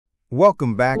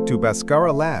Welcome back to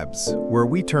Bhagaskara Labs, where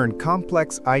we turn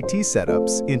complex IT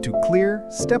setups into clear,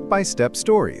 step-by-step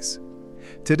stories.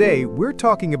 Today, we're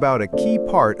talking about a key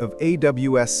part of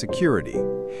AWS security,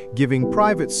 giving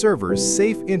private servers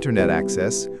safe internet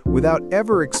access without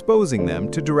ever exposing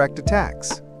them to direct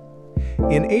attacks.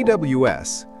 In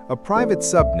AWS, a private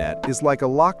subnet is like a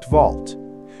locked vault.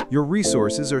 Your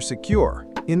resources are secure,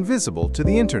 invisible to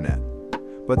the internet.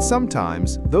 But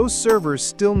sometimes, those servers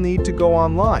still need to go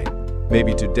online,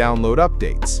 maybe to download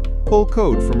updates, pull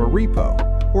code from a repo,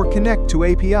 or connect to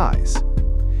APIs.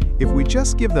 If we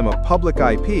just give them a public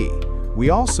IP, we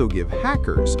also give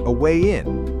hackers a way in.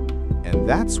 And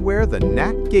that's where the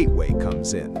NAT Gateway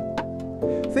comes in.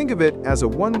 Think of it as a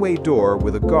one-way door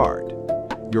with a guard.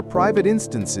 Your private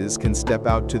instances can step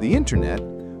out to the internet,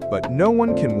 but no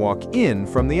one can walk in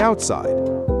from the outside.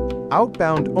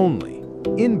 Outbound only,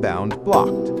 inbound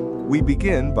blocked. We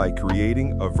begin by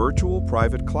creating a virtual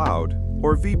private cloud,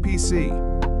 or VPC.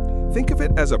 Think of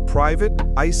it as a private,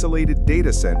 isolated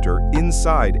data center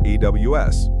inside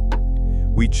AWS.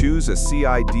 We choose a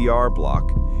CIDR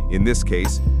block, in this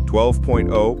case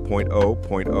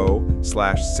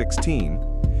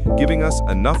 12.0.0.0/16, giving us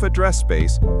enough address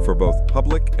space for both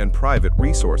public and private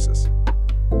resources.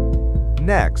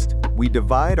 Next, we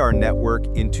divide our network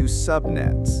into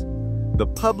subnets. The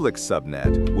public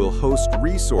subnet will host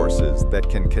resources that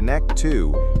can connect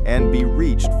to and be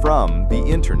reached from the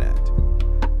internet.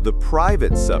 The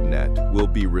private subnet will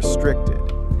be restricted.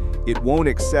 It won't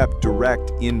accept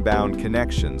direct inbound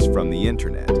connections from the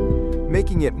internet,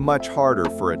 making it much harder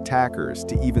for attackers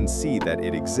to even see that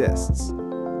it exists.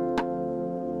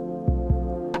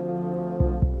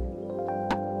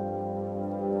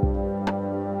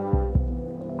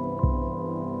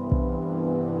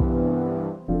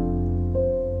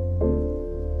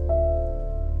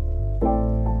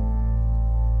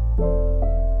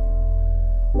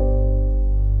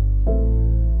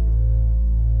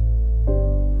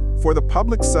 For the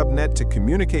public subnet to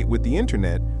communicate with the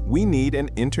internet, we need an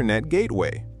internet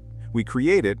gateway. We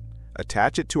create it,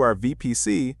 attach it to our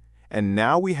VPC, and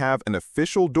now we have an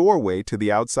official doorway to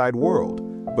the outside world,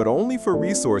 but only for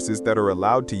resources that are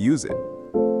allowed to use it.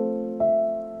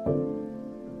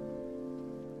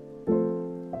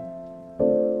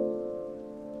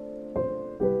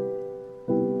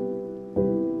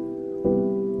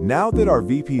 Now that our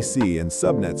VPC and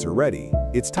subnets are ready,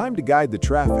 it's time to guide the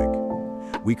traffic.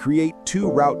 We create two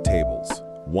route tables,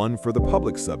 one for the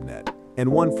public subnet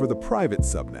and one for the private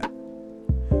subnet.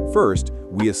 First,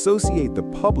 we associate the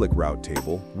public route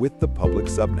table with the public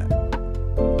subnet.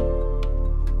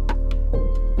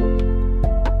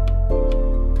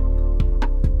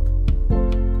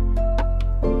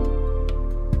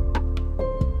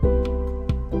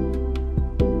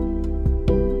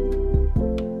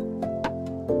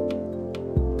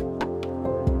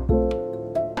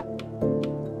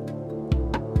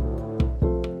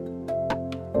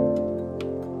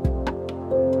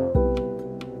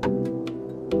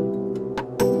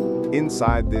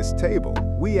 Inside this table,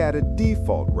 we add a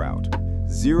default route,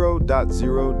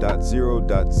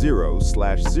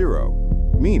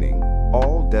 0.0.0.0/0, meaning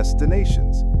all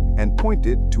destinations, and point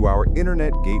it to our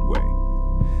internet gateway.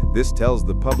 This tells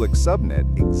the public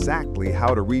subnet exactly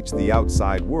how to reach the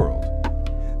outside world.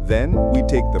 Then we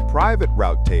take the private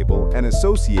route table and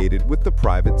associate it with the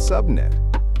private subnet.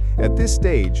 At this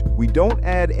stage, we don't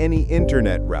add any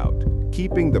internet route,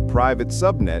 keeping the private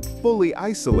subnet fully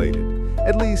isolated,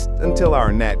 at least until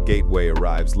our NAT gateway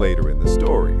arrives later in the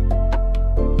story.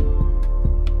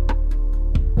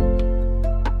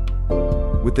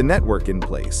 With the network in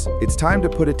place, it's time to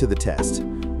put it to the test.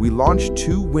 We launch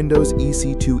two Windows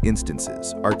EC2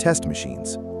 instances, our test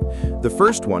machines. The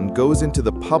first one goes into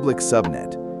the public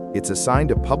subnet. It's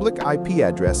assigned a public IP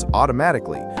address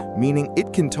automatically, meaning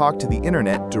it can talk to the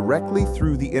internet directly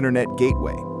through the internet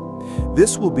gateway.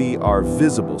 This will be our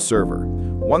visible server,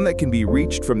 one that can be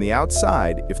reached from the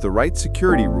outside if the right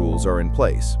security rules are in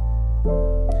place.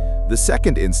 The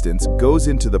second instance goes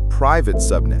into the private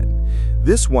subnet.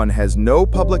 This one has no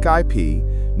public IP,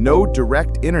 no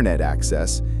direct internet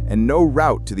access, and no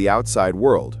route to the outside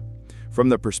world. From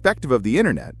the perspective of the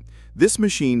internet, this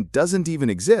machine doesn't even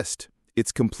exist.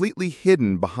 It's completely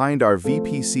hidden behind our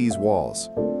VPC's walls.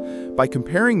 By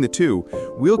comparing the two,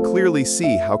 we'll clearly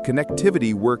see how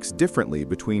connectivity works differently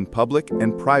between public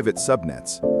and private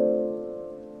subnets.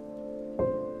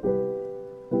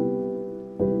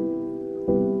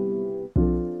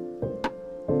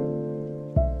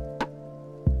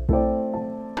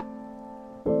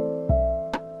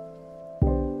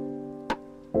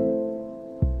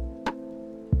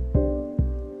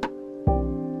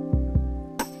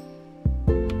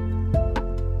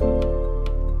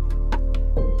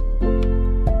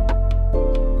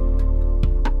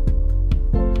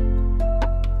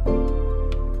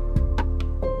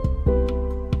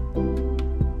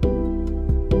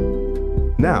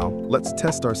 let's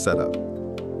test our setup.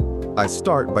 I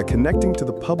start by connecting to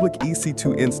the public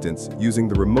EC2 instance using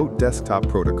the Remote Desktop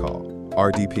Protocol,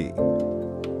 RDP.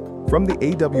 From the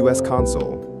AWS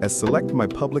console, I select my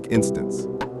public instance,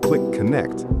 click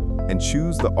Connect, and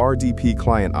choose the RDP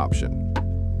client option.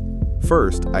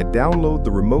 First, I download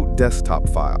the remote desktop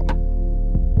file.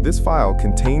 This file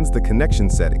contains the connection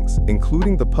settings,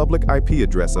 including the public IP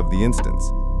address of the instance,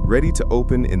 ready to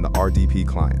open in the RDP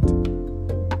client.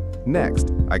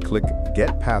 Next, I click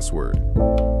Get Password.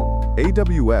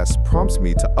 AWS prompts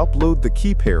me to upload the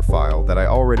key pair file that I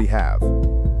already have.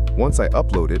 Once I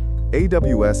upload it,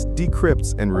 AWS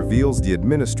decrypts and reveals the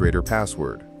administrator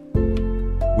password.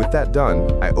 With that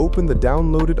done, I open the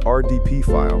downloaded RDP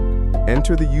file,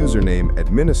 enter the username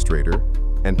administrator,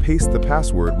 and paste the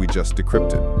password we just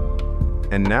decrypted.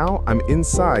 And now I'm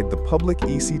inside the public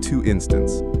EC2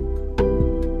 instance.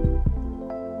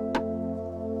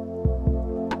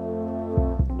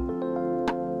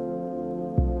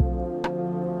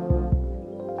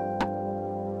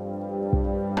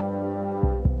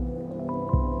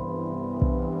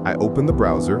 I open the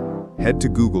browser, head to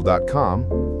google.com,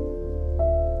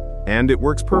 and it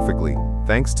works perfectly,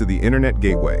 thanks to the Internet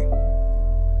Gateway.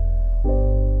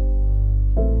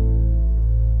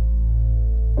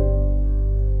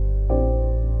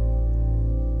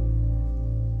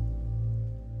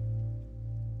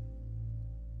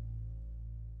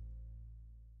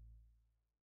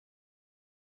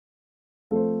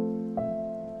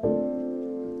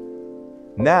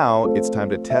 Now it's time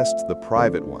to test the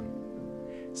private one.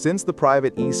 Since the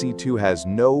private EC2 has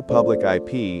no public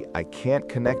IP, I can't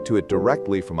connect to it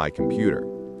directly from my computer.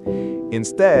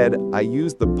 Instead, I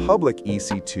use the public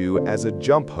EC2 as a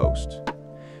jump host.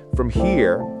 From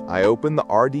here, I open the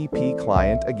RDP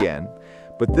client again,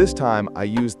 but this time I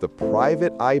use the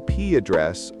private IP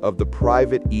address of the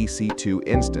private EC2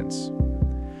 instance.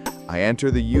 I enter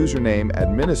the username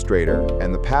administrator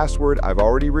and the password I've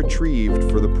already retrieved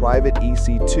for the private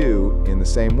EC2 in the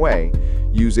same way,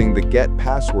 using the Get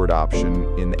Password option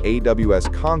in the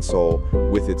AWS console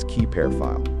with its key pair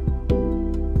file.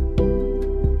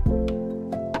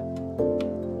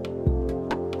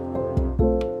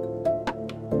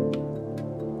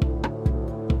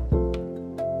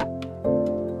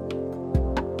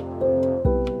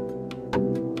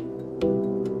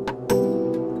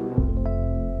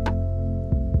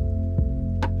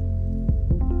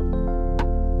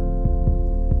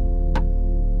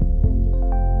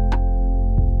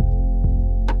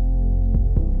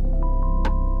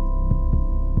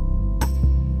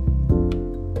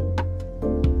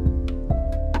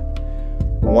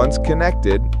 Once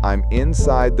connected, I'm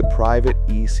inside the private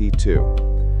EC2.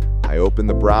 I open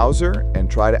the browser and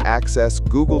try to access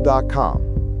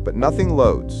google.com, but nothing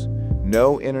loads,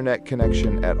 no internet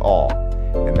connection at all,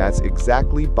 and that's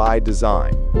exactly by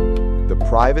design. The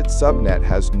private subnet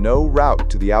has no route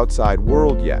to the outside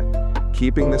world yet,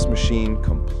 keeping this machine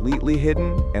completely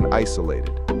hidden and isolated.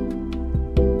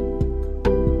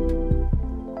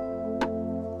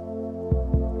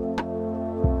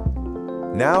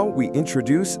 Now we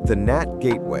introduce the NAT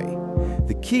Gateway,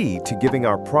 the key to giving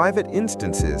our private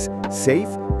instances safe,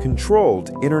 controlled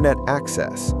internet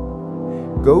access.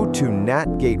 Go to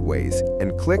NAT Gateways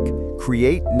and click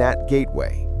Create NAT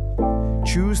Gateway.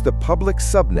 Choose the public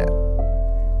subnet.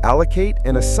 Allocate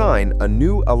and assign a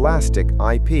new elastic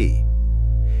IP.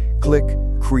 Click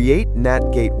Create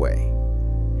NAT Gateway.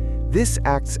 This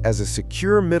acts as a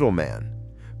secure middleman.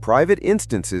 Private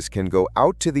instances can go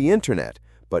out to the internet,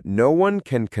 but no one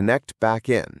can connect back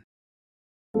in.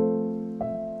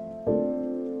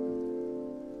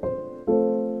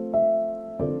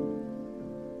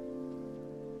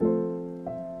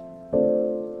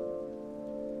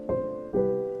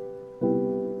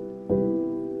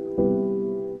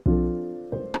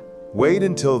 Wait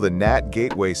until the NAT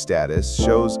Gateway status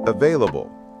shows Available.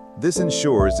 This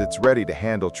ensures it's ready to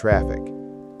handle traffic.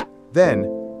 Then,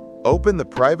 open the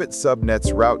private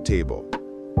subnets route table.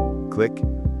 Click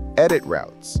Edit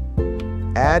Routes.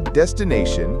 Add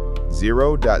destination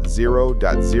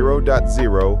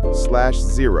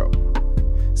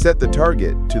 0.0.0.0/0. Set the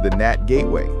target to the NAT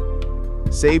Gateway.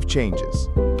 Save changes.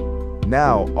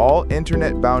 Now, all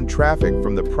internet-bound traffic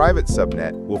from the private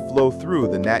subnet will flow through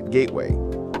the NAT Gateway.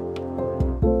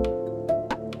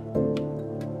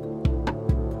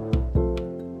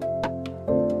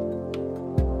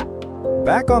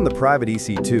 Back on the private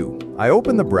EC2, I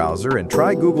open the browser and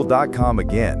try google.com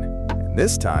again, and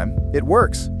this time it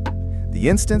works. The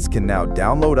instance can now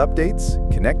download updates,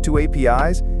 connect to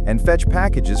APIs, and fetch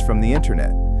packages from the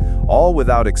internet, all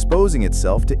without exposing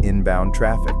itself to inbound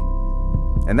traffic.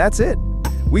 And that's it.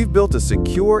 We've built a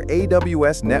secure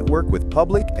AWS network with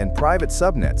public and private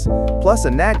subnets, plus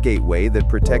a NAT gateway that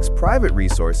protects private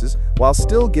resources while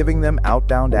still giving them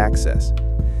outbound access.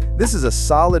 This is a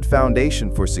solid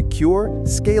foundation for secure,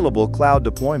 scalable cloud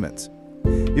deployments.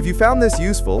 If you found this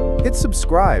useful, hit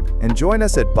subscribe and join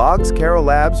us at Bhagaskara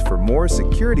Labs for more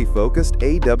security-focused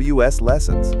AWS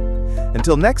lessons.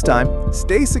 Until next time,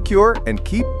 stay secure and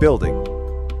keep building.